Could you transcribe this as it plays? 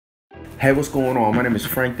Hey, what's going on? My name is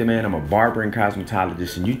Frankthaman. I'm a barber and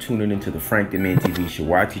cosmetologist, and you tuning into the Frankthaman TV show,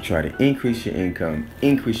 where I teach you how to increase your income,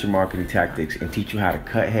 increase your marketing tactics, and teach you how to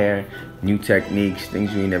cut hair, new techniques,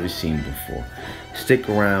 things you ain't never seen before. Stick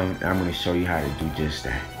around, and I'm going to show you how to do just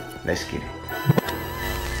that. Let's get it.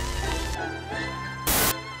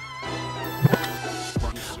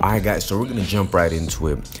 Alright guys, so we're gonna jump right into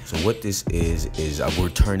it. So what this is we're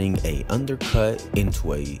turning a undercut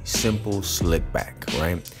into a simple slick back,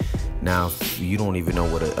 right? Now, if you don't even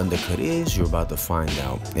know what an undercut is, you're about to find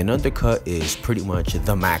out. An undercut is pretty much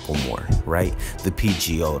the Macklemore, right? The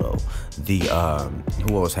Pidgeotto, the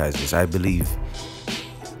who else has this? I believe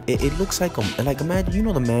it looks like imagine, you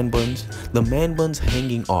know, the man buns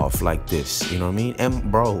hanging off like this, you know what I mean?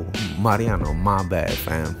 And bro, Mariano, my bad,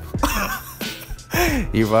 fam.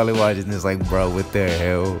 You're probably watching this like, bro, what the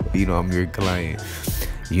hell? You know, I'm your client.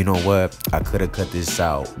 You know what? I could have cut this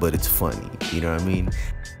out, but it's funny. You know what I mean?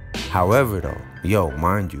 However, though, yo,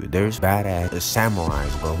 mind you, there's badass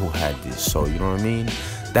samurais, bro, who had this. So you know what I mean?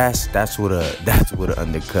 That's what an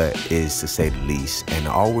undercut is, to say the least. And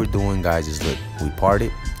all we're doing, guys, is look, we part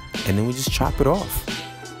it, and then we just chop it off.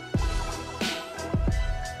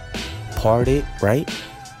 Part it, right?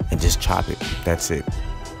 And just chop it. That's it.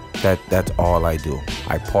 That's all I do.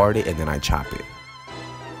 I part it and then I chop it.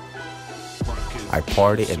 I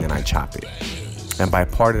part it and then I chop it. And by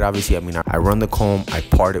part it, obviously, I mean I run the comb, I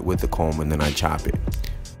part it with the comb, and then I chop it.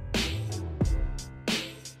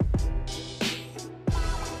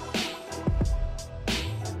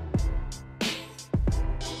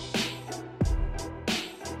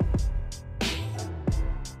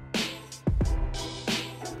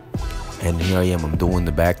 And here I am, I'm doing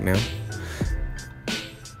the back now.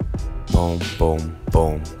 Boom, boom,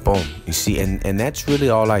 boom, boom. You see, and that's really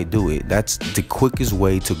all I do. That's the quickest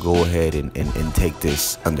way to go ahead and take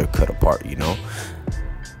this undercut apart, you know.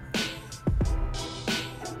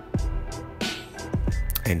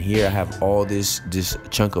 And here I have all this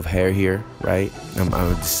chunk of hair here, right?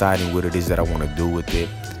 I'm deciding what it is that I want to do with it.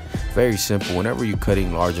 Very simple. Whenever you're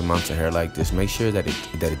cutting large amounts of hair like this, make sure that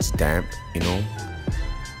it's damp, you know.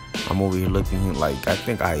 I'm over here looking like, I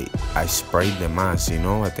think I sprayed the mask, you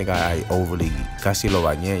know. I think I overly casi lo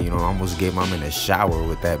bañé, you know. I almost gave him in a shower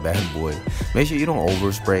with that bad boy. Make sure you don't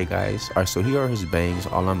overspray, guys. All right, so here are his bangs.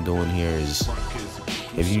 All I'm doing here is,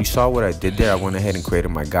 if you saw what I did there, I went ahead and created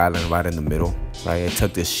my guideline right in the middle, right? I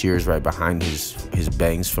took the shears right behind his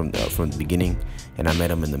bangs from the beginning, and I met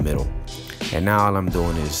him in the middle. And now all I'm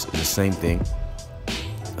doing is the same thing,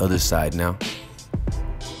 other side now.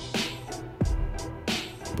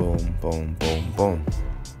 Boom, boom, boom, boom.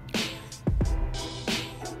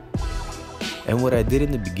 And what I did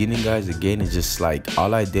in the beginning, guys, again, is just like,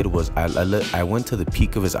 all I did was I went to the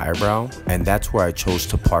peak of his eyebrow, and that's where I chose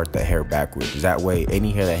to part the hair backwards. That way,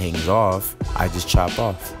 any hair that hangs off, I just chop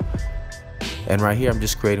off. And right here, I'm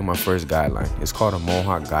just creating my first guideline. It's called a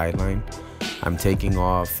mohawk guideline. I'm taking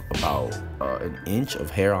off about an inch of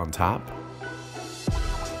hair on top.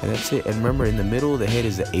 And that's it. And remember, in the middle of the head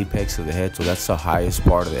is the apex of the head, so that's the highest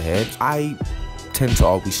part of the head. I tend to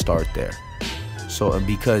always start there. So, and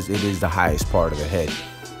because it is the highest part of the head.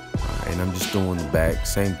 And I'm just doing the back,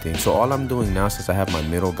 same thing. So all I'm doing now, since I have my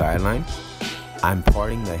middle guideline, I'm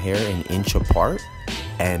parting the hair an inch apart,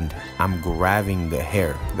 and I'm grabbing the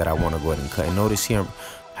hair that I want to go ahead and cut. And notice here,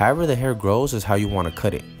 however the hair grows is how you want to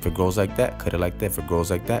cut it. If it grows like that, cut it like that. If it grows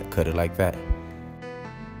like that, cut it like that.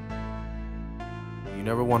 You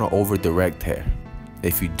never want to over direct hair.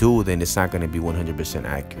 If you do, then it's not going to be 100%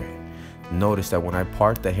 accurate. Notice that when I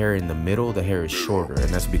part the hair in the middle, the hair is shorter, and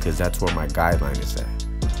that's because that's where my guideline is at.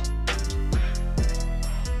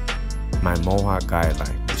 My mohawk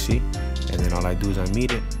guideline, you see? And then all I do is I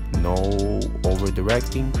meet it. No over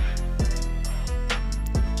directing.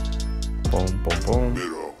 Boom, boom, boom.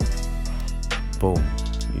 Boom.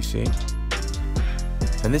 You see?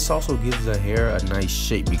 And this also gives the hair a nice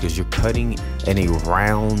shape, because you're cutting in a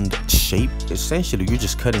round shape. Essentially, you're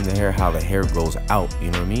just cutting the hair how the hair grows out,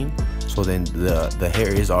 you know what I mean? So then the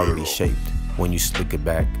hair is already shaped when you slick it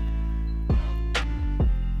back.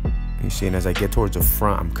 You see, and as I get towards the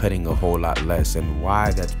front, I'm cutting a whole lot less. And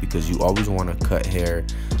why? That's because you always want to cut hair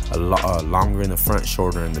longer in the front,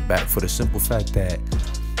 shorter in the back, for the simple fact that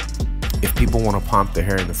if people want to pump their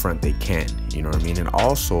hair in the front, they can, you know what I mean? And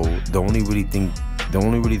also, the only really thing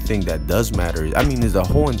that does matter is, I mean, is the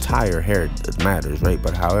whole entire hair that matters, right?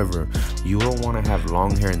 But however, you don't want to have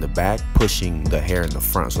long hair in the back pushing the hair in the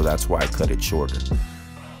front, so that's why I cut it shorter.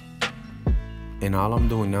 And all I'm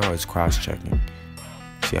doing now is cross-checking.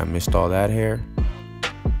 See, I missed all that hair.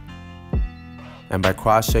 And by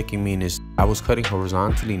cross-checking means I was cutting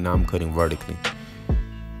horizontally, now I'm cutting vertically.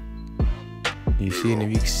 You see, and if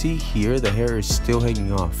you see here, the hair is still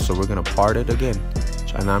hanging off. So we're gonna part it again.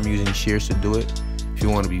 And I'm using shears to do it. If you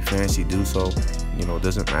want to be fancy, do so. You know, it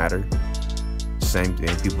doesn't matter. Same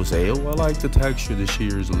thing. People say, oh, I like the texture the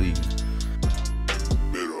shears leave.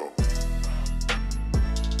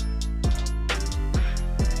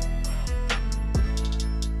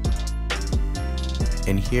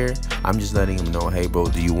 And here, I'm just letting him know, hey, bro,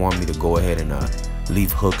 do you want me to go ahead and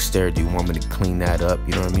leave hooks there? Do you want me to clean that up?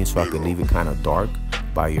 You know what I mean? So I can leave it kind of dark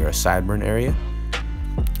by your sideburn area.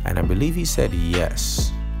 And I believe he said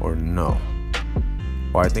yes or no.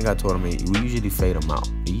 Or I think I told him we usually fade them out.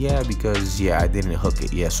 Yeah, because I didn't hook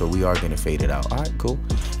it. Yeah, so we are gonna fade it out. All right, cool.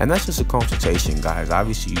 And that's just a consultation, guys.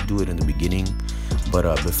 Obviously, you do it in the beginning, but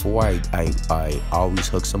before I always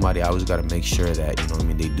hook somebody, I always gotta make sure that, you know what I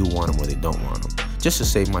mean, they do want them or they don't want them, just to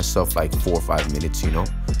save myself like 4 or 5 minutes, you know.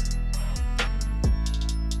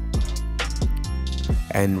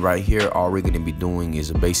 And right here, all we're gonna be doing is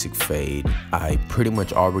a basic fade. I pretty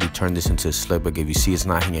much already turned this into a slick, but if you see, it's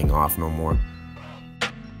not hanging off no more.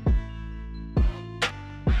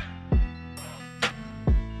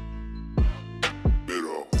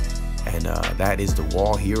 And that is the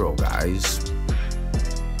wall hero, guys.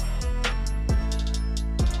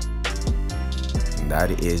 And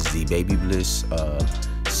that is the Baby Bliss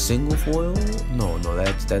single foil. No,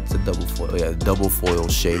 that's a double foil. Yeah, double foil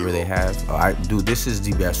shaver they have. Dude, this is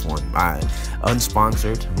the best one.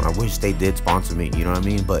 Unsponsored. I wish they did sponsor me, you know what I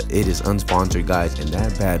mean, but it is unsponsored, guys. And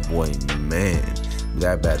that bad boy, man,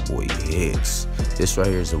 that bad boy hits. This right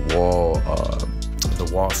here is the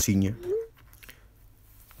wall senior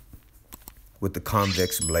with the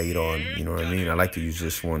convex blade on, you know what I mean. I like to use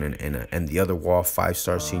this one and the other wall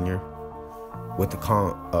 5-star senior with the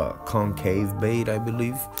concave blade, I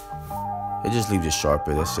believe. It just leaves it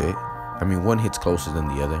sharper, that's it. I mean, one hits closer than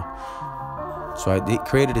the other. So I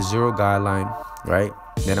created a 0 guideline, right?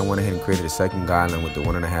 Then I went ahead and created a second guideline with the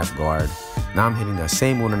 1.5 guard. Now I'm hitting that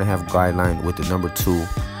same 1.5 guideline with the number 2,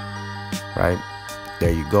 right?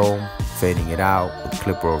 There you go, fading it out with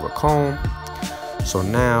clipper over comb. So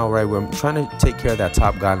now, right, I'm trying to take care of that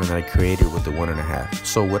top guideline that I created with the 1.5.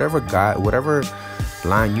 So whatever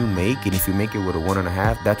line you make, and if you make it with a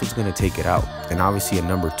 1.5, that's what's gonna take it out. And obviously a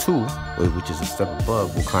number 2, which is a step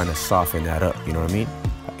above, will kind of soften that up, you know what I mean?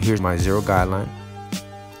 Here's my 0 guideline.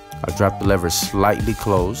 I'll drop the lever slightly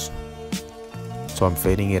closed. So I'm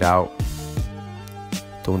fading it out,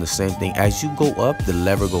 doing the same thing. As you go up, the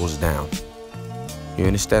lever goes down. You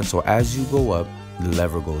understand? So as you go up, the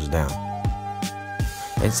lever goes down.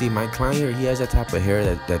 And see, my client here, he has that type of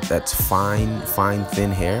hair that's fine,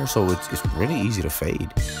 thin hair. So it's really easy to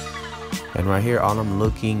fade. And right here, all I'm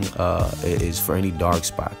looking is for any dark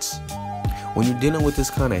spots. When you're dealing with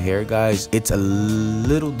this kind of hair, guys, it's a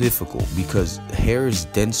little difficult because hair is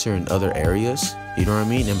denser in other areas. You know what I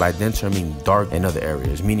mean? And by denser, I mean dark in other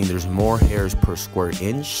areas, meaning there's more hairs per square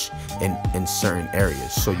inch in certain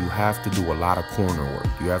areas. So you have to do a lot of corner work.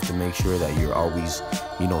 You have to make sure that you're always,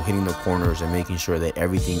 you know, hitting the corners and making sure that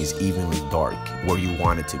everything is evenly dark where you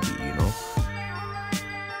want it to be, you know?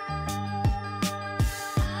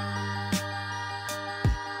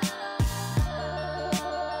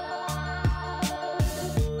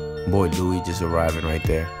 Boy Louis just arriving right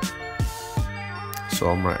there. So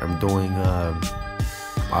I'm doing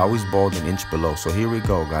I always bald an inch below. So here we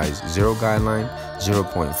go, guys. 0 guideline,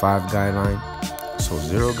 0.5 guideline. So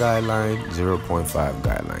 0 guideline, 0.5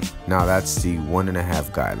 guideline. Now that's the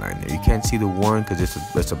 1.5 guideline there. You can't see the 1 because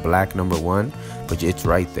it's a black number 1, but it's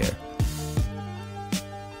right there.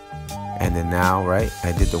 And then now, right,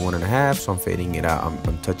 I did the 1.5, so I'm fading it out.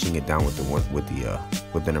 I'm touching it down with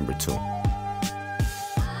the number 2.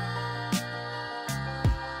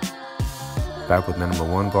 Back with the number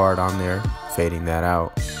 1 guard on there, fading that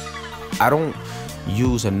out. I don't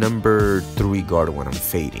use a number 3 guard when I'm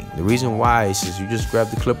fading. The reason why is you just grab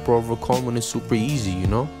the clipper over comb and it's super easy, you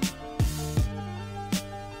know.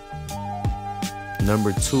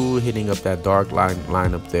 Number 2, hitting up that dark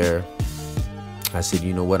line up there. I said,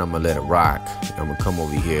 you know what, I'm gonna let it rock. I'm gonna come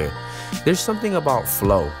over here. There's something about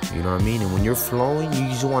flow, you know what I mean? And when you're flowing, you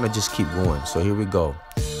just wanna just keep going. So here we go.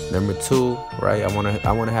 Number 2, right? I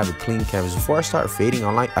wanna have a clean canvas. Before I start fading,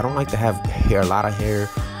 I don't like to have a lot of hair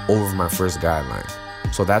over my first guideline.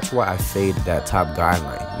 So that's why I fade that top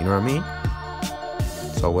guideline. You know what I mean?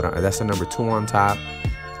 So that's the number 2 on top,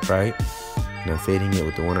 right? And I'm fading it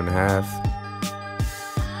with the 1.5.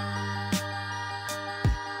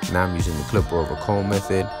 Now I'm using the clipper over comb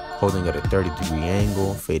method, holding at a 30-degree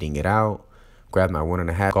angle, fading it out. Grab my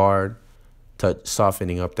 1.5 guard,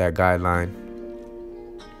 softening up that guideline.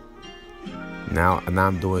 Now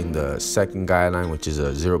I'm doing the second guideline, which is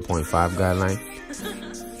a 0.5 guideline.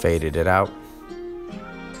 Faded it out.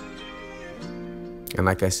 And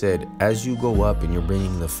like I said, as you go up and you're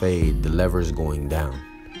bringing the fade, the lever is going down.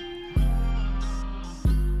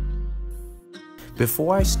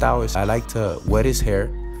 Before I style it, I like to wet his hair.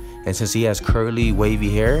 And since he has curly, wavy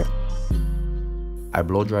hair, I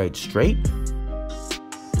blow dry it straight.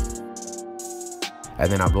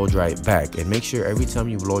 And then I blow dry it back. And make sure every time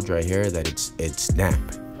you blow dry hair that it's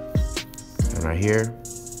damp. And right here,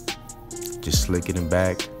 just slick it in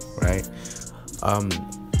back, right?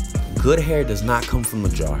 Good hair does not come from the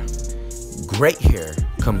jar. Great hair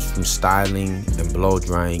comes from styling and blow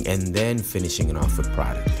drying and then finishing it off with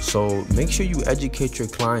product. So make sure you educate your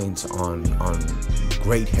clients on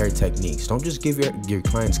great hair techniques. Don't just give your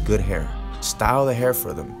clients good hair. Style the hair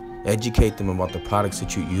for them. Educate them about the products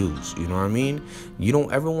that you use. You know what I mean? You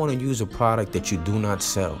don't ever want to use a product that you do not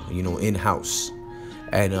sell, you know, in-house.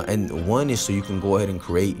 And one is so you can go ahead and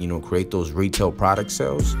create those retail product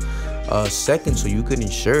sales. Second, so you can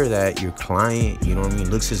ensure that your client, you know what I mean,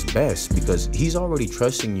 looks his best, because he's already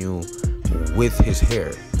trusting you with his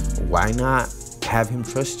hair. Why not have him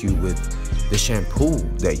trust you with the shampoo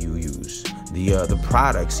that you use, the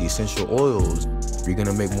products, the essential oils? You're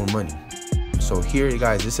gonna make more money. So here,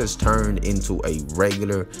 guys, this has turned into a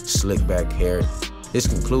regular slick back hair. This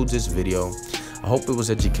concludes this video. I hope it was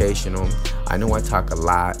educational. I know I talk a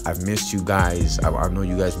lot. I've missed you guys. I know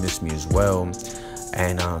you guys miss me as well.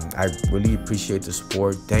 And I really appreciate the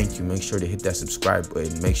support. Thank you. Make sure to hit that subscribe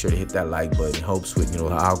button. Make sure to hit that like button. It helps with, the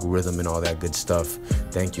algorithm and all that good stuff.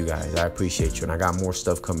 Thank you, guys. I appreciate you. And I got more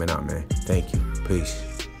stuff coming out, man. Thank you. Peace.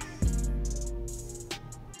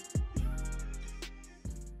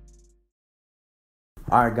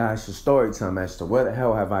 All right, guys, so story time as to where the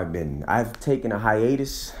hell have I been? I've taken a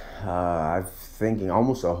hiatus. I've thinking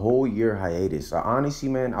almost a whole year hiatus. Honestly,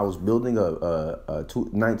 man, I was building a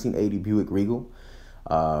 1980 Buick Regal.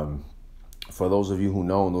 For those of you who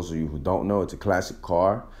know and those of you who don't know, it's a classic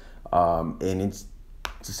car. And it's,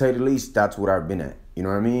 to say the least, that's what I've been at. You know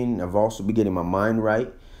what I mean? I've also been getting my mind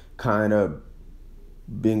right. Kind of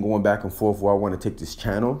been going back and forth where I want to take this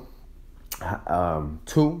channel.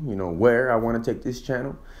 Where I want to take this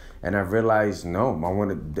channel. And I've realized, no,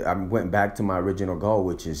 I went back to my original goal,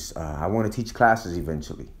 which is I want to teach classes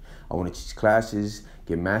eventually. I want to teach classes,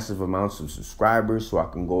 get massive amounts of subscribers so I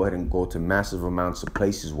can go ahead and go to massive amounts of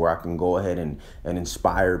places where I can go ahead and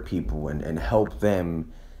inspire people and help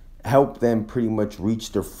them pretty much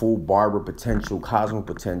reach their full barber potential, cosmo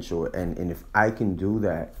potential. And if I can do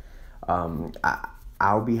that,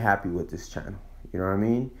 I'll be happy with this channel. You know what I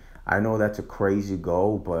mean? I know that's a crazy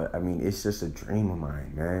goal, but I mean, it's just a dream of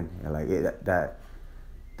mine, man. And like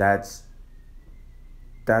that's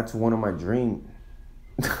one of my dreams.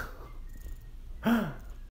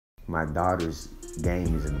 My daughter's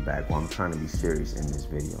game is in the back. Well, I'm trying to be serious in this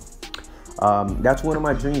video. That's one of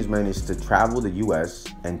my dreams, man, is to travel the US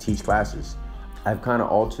and teach classes. I've kind of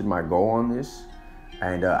altered my goal on this.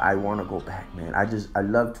 And I want to go back, man. I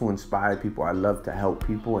love to inspire people. I love to help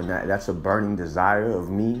people. And that's a burning desire of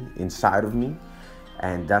me, inside of me.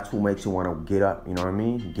 And that's what makes you want to get up, you know what I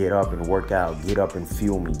mean? Get up and work out. Get up and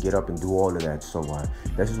fuel me. Get up and do all of that. So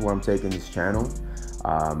this is where I'm taking this channel.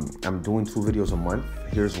 I'm doing 2 videos a month.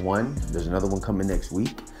 Here's one. There's another one coming next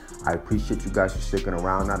week. I appreciate you guys for sticking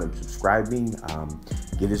around out and subscribing.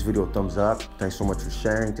 Give this video a thumbs up. Thanks so much for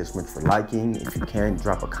sharing. Thanks so much for liking. If you can,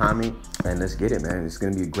 drop a comment. And let's get it, man. It's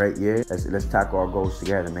going to be a great year. Let's tackle our goals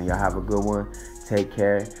together, man. Y'all have a good one. Take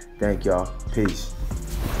care. Thank y'all. Peace.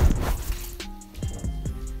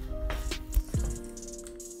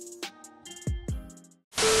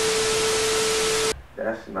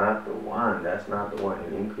 That's not the one. That's not the one.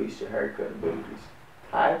 And increase your haircut, babies.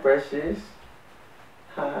 Hi, precious.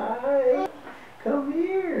 Hi. Come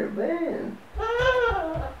here, man.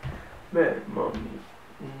 Man, mommy.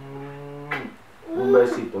 Un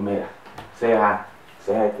besito, mira. Say hi.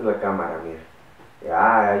 Say hi to the camera, mira. Yeah,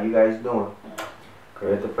 hi, how you guys doing?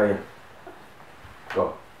 Correct,